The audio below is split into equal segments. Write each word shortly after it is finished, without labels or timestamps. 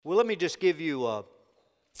Well, let me just give you a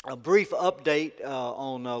brief update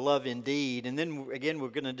on Love Indeed, and then again we're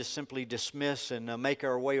going to just simply dismiss and make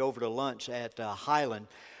our way over to lunch at Highland.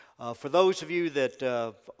 For those of you that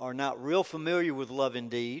are not real familiar with Love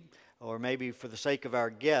Indeed, or maybe for the sake of our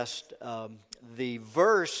guest, the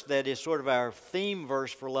verse that is sort of our theme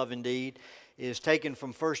verse for Love Indeed is taken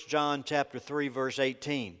from 1 John chapter 3, verse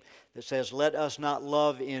 18, that says, "Let us not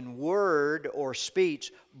love in word or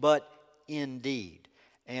speech, but in deed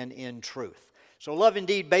and in truth." So Love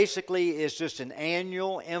Indeed basically is just an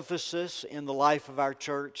annual emphasis in the life of our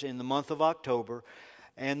church in the month of October,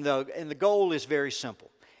 and the goal is very simple.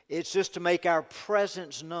 It's just to make our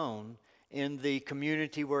presence known in the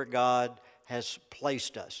community where God has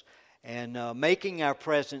placed us, and making our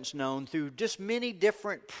presence known through just many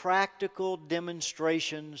different practical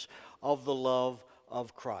demonstrations of the love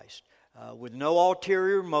of Christ. With no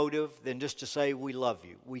ulterior motive than just to say we love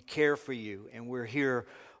you, we care for you, and we're here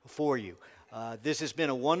for you. This has been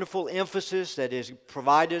a wonderful emphasis that has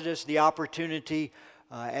provided us the opportunity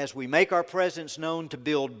as we make our presence known to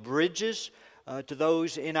build bridges to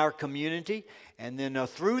those in our community, and then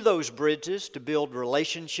through those bridges to build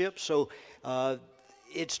relationships. So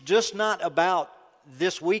it's just not about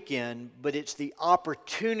this weekend, but it's the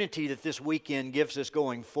opportunity that this weekend gives us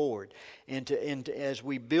going forward, and as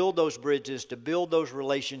we build those bridges, to build those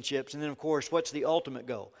relationships. And then, of course, what's the ultimate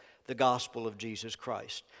goal? The gospel of Jesus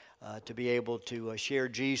Christ, to be able to share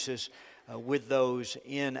Jesus with those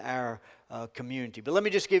in our community. But let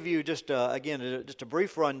me just give you just a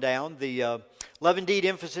brief rundown. The Love Indeed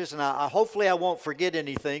emphasis, and hopefully I won't forget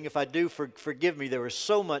anything. If I do, forgive me. There was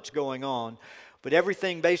so much going on. But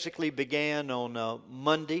everything basically began on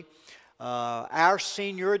Monday. Our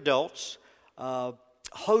senior adults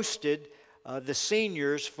hosted the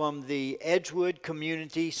seniors from the Edgewood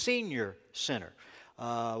Community Senior Center.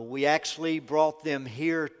 We actually brought them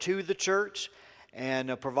here to the church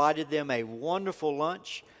and provided them a wonderful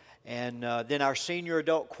lunch. And then our senior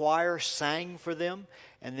adult choir sang for them.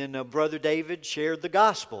 And then Brother David shared the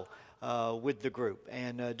gospel with the group.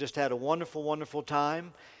 And just had a wonderful, wonderful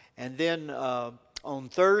time. And then on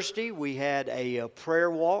Thursday, we had a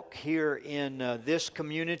prayer walk here in this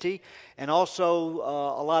community, and also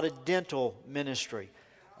a lot of dental ministry.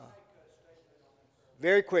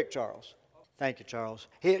 Very quick, Charles. Thank you, Charles.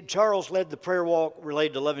 Charles led the prayer walk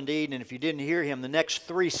related to Love Indeed, and if you didn't hear him, the next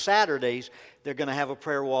 3 Saturdays, they're going to have a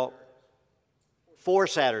prayer walk. 4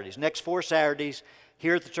 Saturdays. Next 4 Saturdays,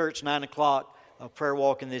 here at the church, 9 o'clock. A prayer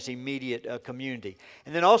walk in this immediate community.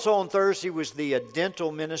 And then also on Thursday was the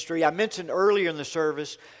dental ministry. I mentioned earlier in the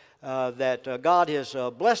service that God has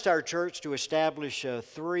blessed our church to establish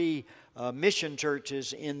 3 mission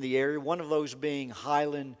churches in the area, one of those being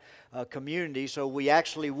Highland Community. So we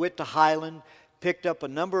actually went to Highland, picked up a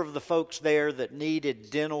number of the folks there that needed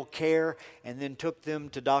dental care, and then took them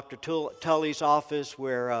to Dr. Tully's office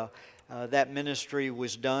where that ministry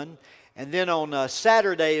was done. And then on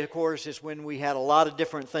Saturday, of course, is when we had a lot of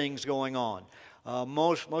different things going on.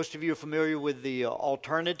 Most of you are familiar with the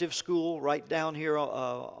alternative school right down here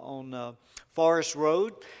on Forest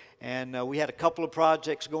Road. And we had a couple of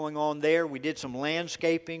projects going on there. We did some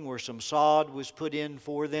landscaping where some sod was put in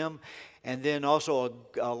for them. And then also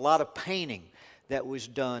a lot of painting that was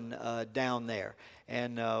done down there.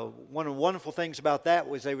 And one of the wonderful things about that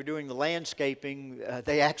was they were doing the landscaping.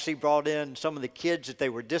 They actually brought in some of the kids that they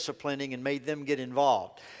were disciplining and made them get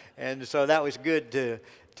involved. And so that was good to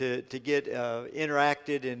get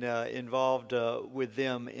interacted and involved with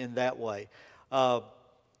them in that way.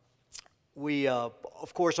 We,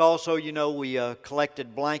 of course, also, we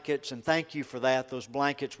collected blankets, and thank you for that. Those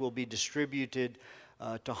blankets will be distributed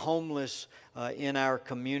to homeless in our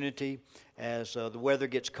community as the weather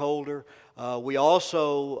gets colder. We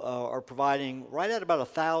also are providing right at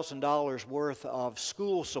about $1,000 worth of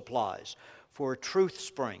school supplies for Truth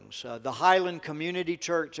Springs. The Highland Community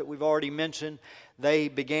Church that we've already mentioned, they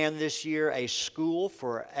began this year a school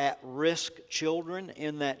for at-risk children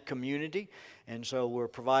in that community. And so we're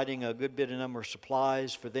providing a good bit of number of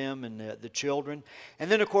supplies for them and the children. And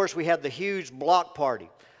then, of course, we had the huge block party.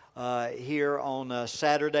 Here on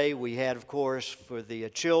Saturday, we had, of course, for the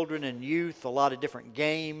children and youth, a lot of different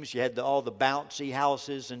games. You had all the bouncy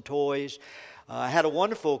houses and toys. I had a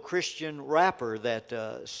wonderful Christian rapper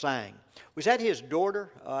that sang. Was that his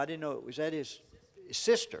daughter? I didn't know it was that his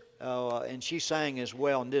sister, and she sang as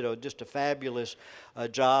well and did just a fabulous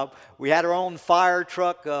job. We had our own fire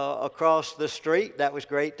truck across the street. That was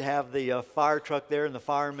great to have the fire truck there and the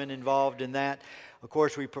firemen involved in that. Of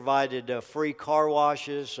course, we provided free car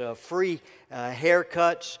washes, free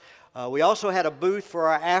haircuts. We also had a booth for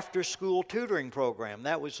our after-school tutoring program.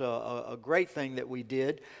 That was a great thing that we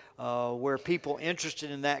did, where people interested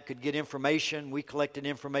in that could get information. We collected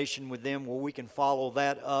information with them where we can follow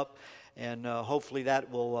that up, and hopefully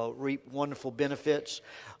that will reap wonderful benefits.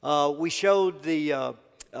 We showed the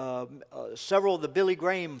several of the Billy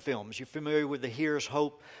Graham films. You're familiar with the Here's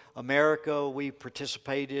Hope America. We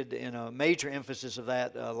participated in a major emphasis of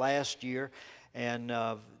that last year, and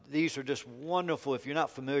these are just wonderful. If you're not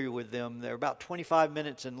familiar with them, they're about 25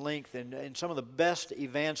 minutes in length, and some of the best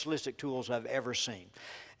evangelistic tools I've ever seen.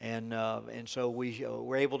 And so we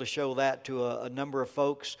were able to show that to a number of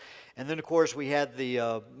folks. And then, of course, we had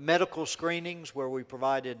the medical screenings where we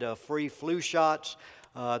provided free flu shots.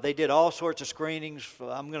 They did all sorts of screenings.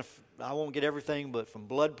 I won't get everything, but from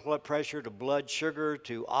blood pressure to blood sugar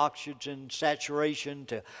to oxygen saturation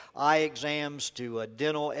to eye exams to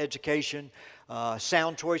dental education.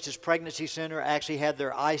 Sound Choices Pregnancy Center actually had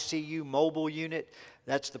their ICU mobile unit.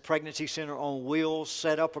 That's the pregnancy center on wheels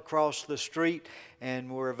set up across the street, and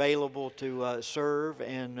were available to serve,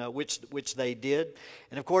 and which they did.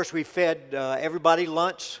 And of course, we fed everybody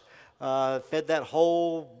lunch. Fed that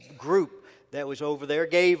whole group that was over there.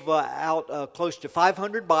 Gave out close to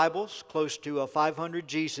 500 Bibles, close to 500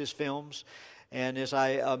 Jesus films. And as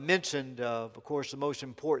I mentioned, of course, the most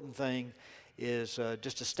important thing is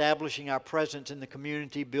just establishing our presence in the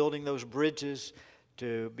community, building those bridges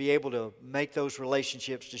to be able to make those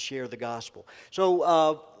relationships to share the gospel.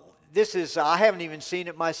 So this is, I haven't even seen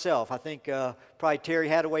it myself. I think probably Terry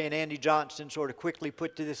Hadaway and Andy Johnston sort of quickly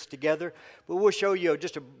put this together. But we'll show you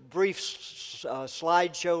just a brief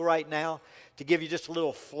slideshow right now to give you just a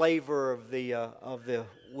little flavor of the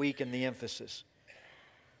week and the emphasis.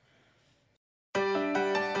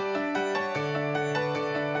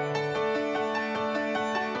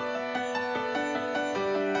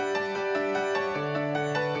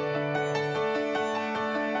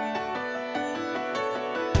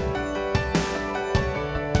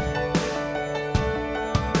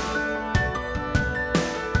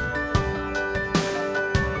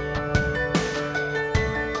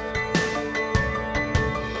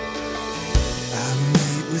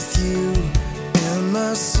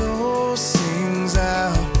 Soul sings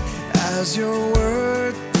out as your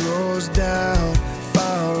word flows down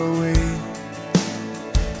far away.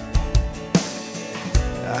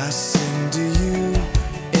 I sing to you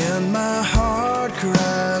and my heart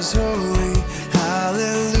cries holy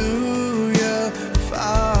hallelujah.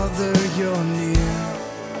 Father, you're near.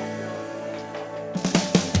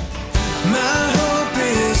 My hope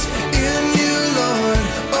is in you, Lord,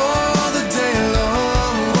 all the day long.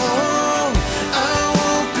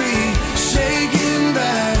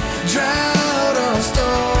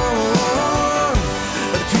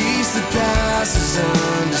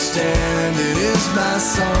 Understand it is my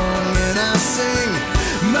song, and I sing.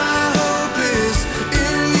 My hope is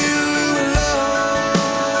in you,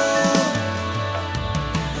 Lord.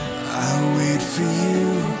 I wait for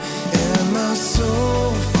you, and my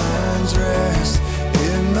soul finds rest.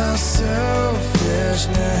 In my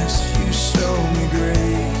selfishness, you show me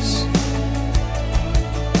grace.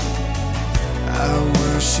 I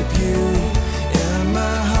worship you, and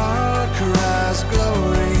my heart cries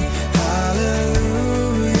glory.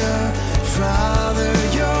 Hallelujah, Father,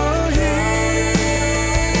 you're here.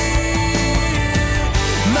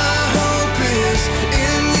 My hope is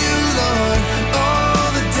in you, Lord, all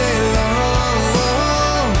the day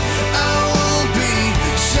long. I won't be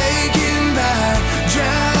shaken by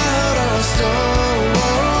drought or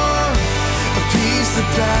storm. A peace that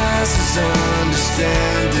passes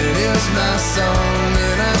understanding is my song,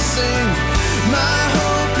 and I sing. My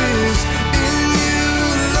hope is in you,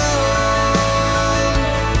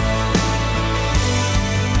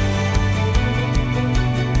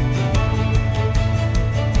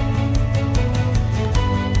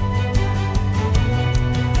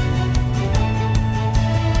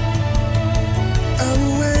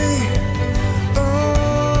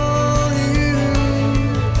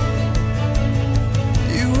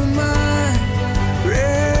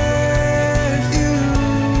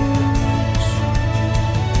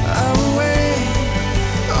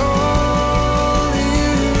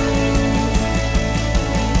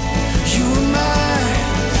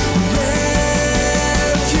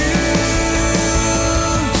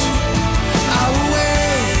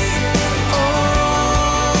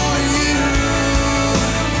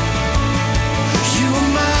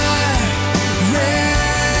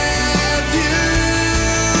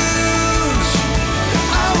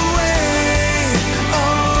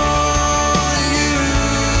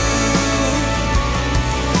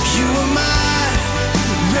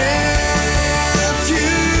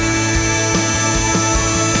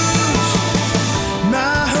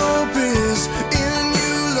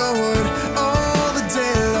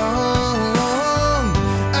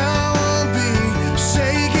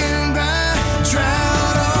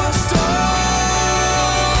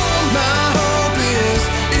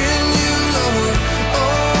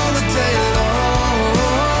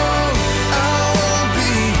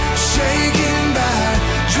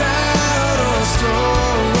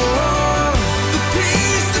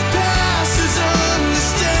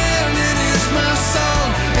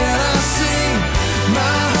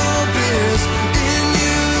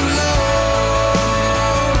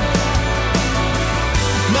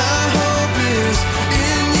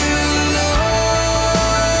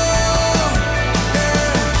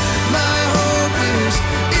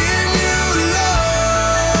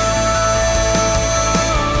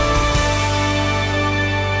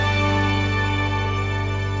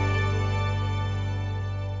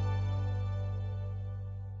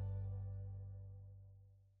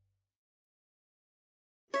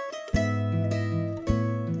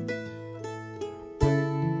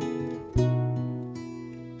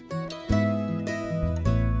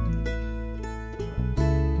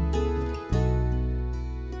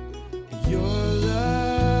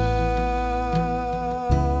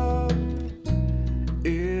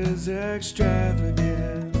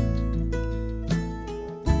 extravagant.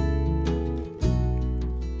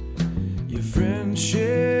 Your friendship,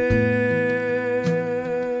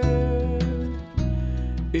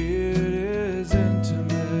 it is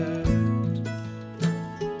intimate.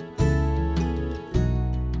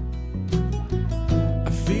 I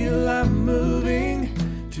feel I'm moving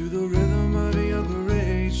to the rhythm of your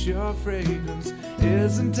grace. Your fragrance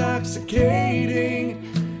is intoxicating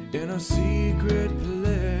in a secret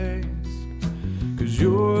place. 'Cause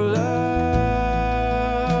your love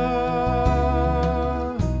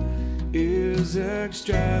is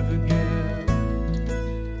extravagant.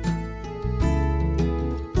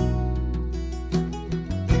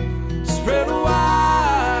 Spread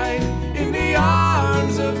wide in the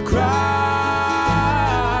arms of Christ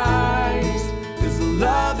is a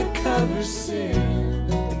love that covers sin.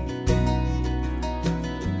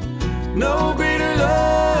 No greater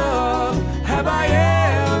love have I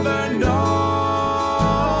ever known.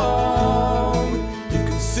 You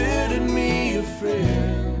considered me a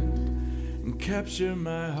friend and captured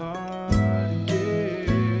my heart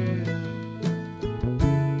again.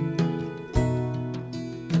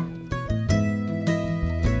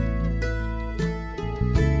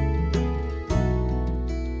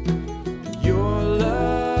 Your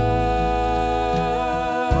love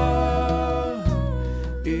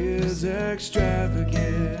is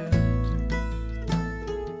extravagant.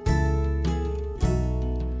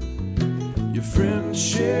 Your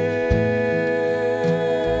friendship,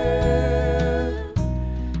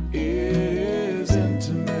 it is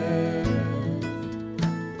intimate.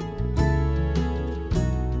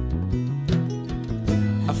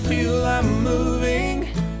 I feel I'm moving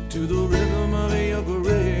to the rhythm of your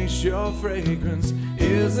grace. Your fragrance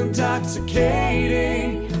is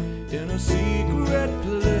intoxicating in a secret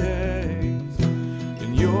place.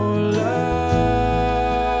 And your love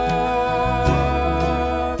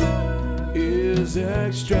is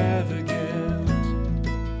extravagant.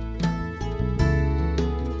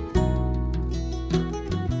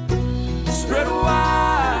 Spread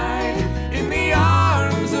wide in the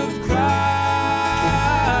arms of Christ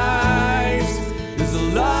is a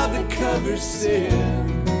love that covers sin.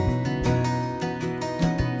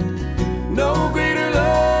 No greater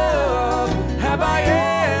love have I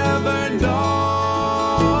ever known.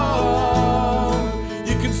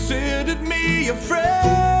 You considered me a friend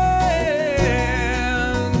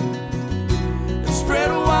and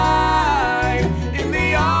spread wide in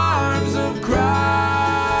the arms of Christ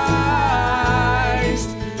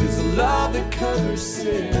is a love that covers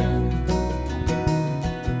sin.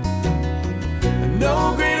 And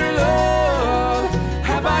no greater love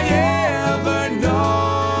have I ever known.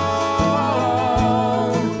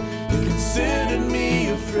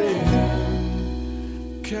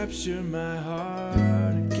 Capture my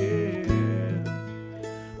heart again.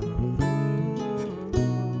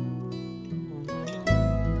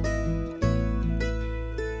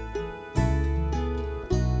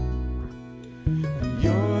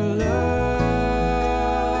 Your love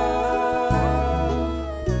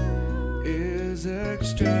is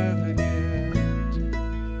extravagant.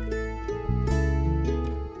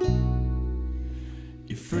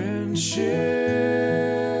 Your friendship,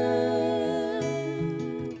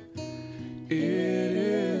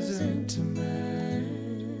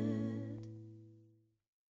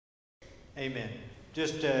 Amen.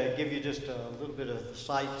 Just give you just a little bit of the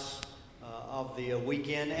sights of the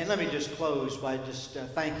weekend. And let me just close by just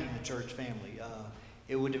thanking the church family.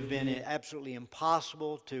 It would have been absolutely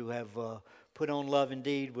impossible to have put on Love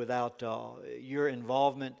Indeed without your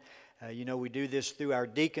involvement. You know, we do this through our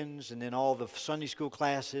deacons, and then all the Sunday school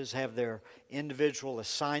classes have their individual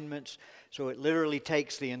assignments. So it literally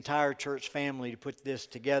takes the entire church family to put this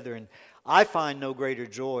together. And I find no greater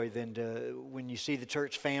joy than when you see the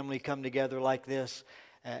church family come together like this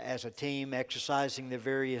as a team, exercising their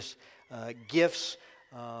various gifts,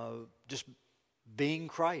 just being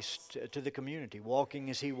Christ to the community, walking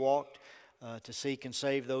as He walked, to seek and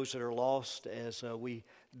save those that are lost as we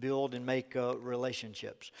build and make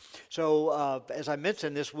relationships. So as I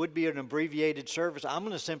mentioned, this would be an abbreviated service. I'm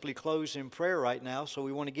going to simply close in prayer right now, so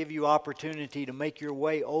we want to give you opportunity to make your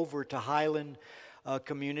way over to Highland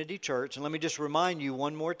Community Church. And let me just remind you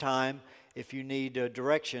one more time, if you need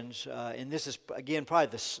directions, and this is, again,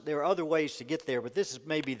 probably there are other ways to get there, but this is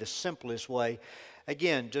maybe the simplest way.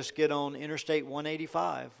 Again, just get on Interstate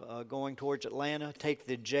 185 going towards Atlanta. Take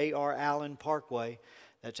the J.R. Allen Parkway.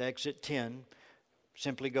 That's exit 10.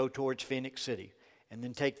 Simply go towards Phoenix City. And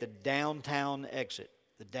then take the downtown exit.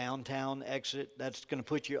 The downtown exit, that's going to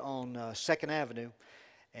put you on 2nd Avenue.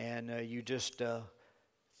 And you just,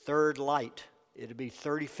 third light it'll be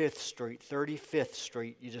 35th Street. 35th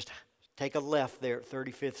Street. You just take a left there at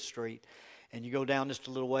 35th Street, and you go down just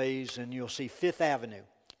a little ways, and you'll see 5th Avenue.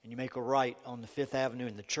 And you make a right on the 5th Avenue,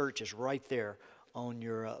 and the church is right there on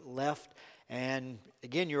your left. And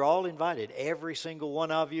again, you're all invited, every single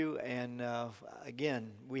one of you. And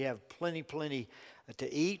again, we have plenty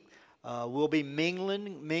to eat. We'll be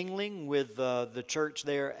mingling with the church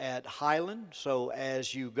there at Highland. So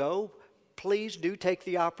as you go, please do take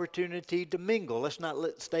the opportunity to mingle. Let's not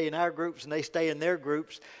stay in our groups and they stay in their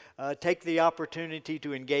groups. Take the opportunity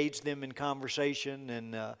to engage them in conversation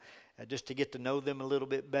and just to get to know them a little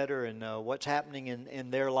bit better and what's happening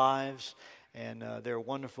in their lives. And they're a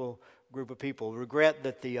wonderful group of people. Regret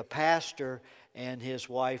that the pastor and his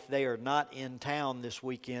wife, they are not in town this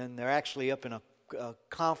weekend. They're actually up in a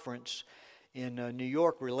conference in New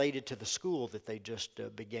York related to the school that they just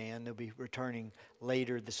began. They'll be returning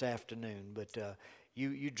later this afternoon. But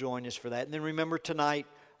you join us for that. And then remember tonight,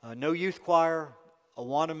 no youth choir.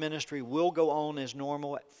 Awana Ministry will go on as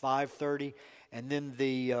normal at 5:30. And then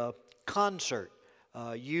the concert,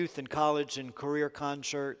 youth and college and career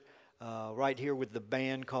concert, right here with the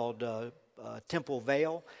band called Temple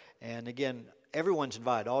Vale. And again, everyone's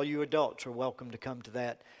invited. All you adults are welcome to come to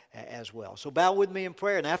that as well. So bow with me in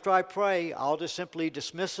prayer. And after I pray, I'll just simply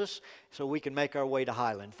dismiss us so we can make our way to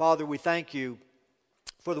Highland. Father, we thank you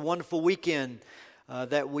for the wonderful weekend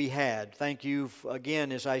that we had. Thank you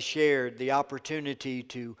again, as I shared, the opportunity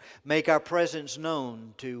to make our presence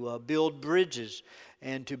known, to build bridges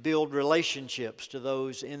and to build relationships to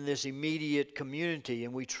those in this immediate community.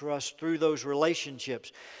 And we trust through those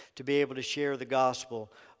relationships to be able to share the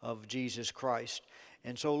gospel of Jesus Christ.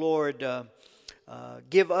 And so, Lord,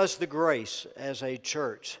 give us the grace as a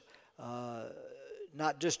church,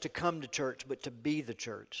 not just to come to church, but to be the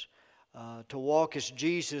church, to walk as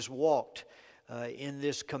Jesus walked in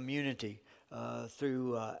this community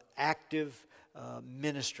through active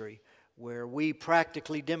ministry, where we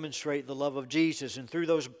practically demonstrate the love of Jesus, and through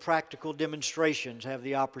those practical demonstrations have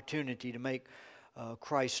the opportunity to make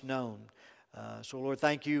Christ known. So, Lord,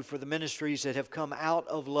 thank you for the ministries that have come out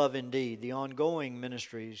of Love Indeed, the ongoing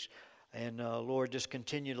ministries. And, Lord, just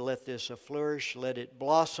continue to let this flourish, let it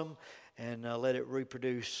blossom, and let it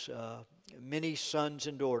reproduce many sons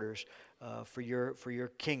and daughters for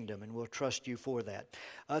your kingdom, and we'll trust you for that.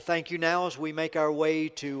 Thank you now as we make our way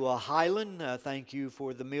to Highland. Thank you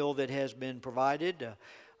for the meal that has been provided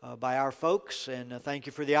by our folks, and thank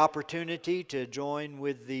you for the opportunity to join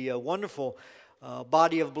with the wonderful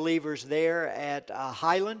body of believers there at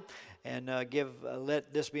Highland, and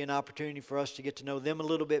let this be an opportunity for us to get to know them a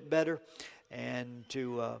little bit better, and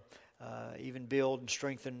to even build and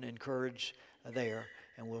strengthen and encourage there.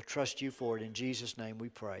 And we'll trust you for it. In Jesus' name we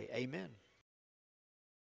pray. Amen.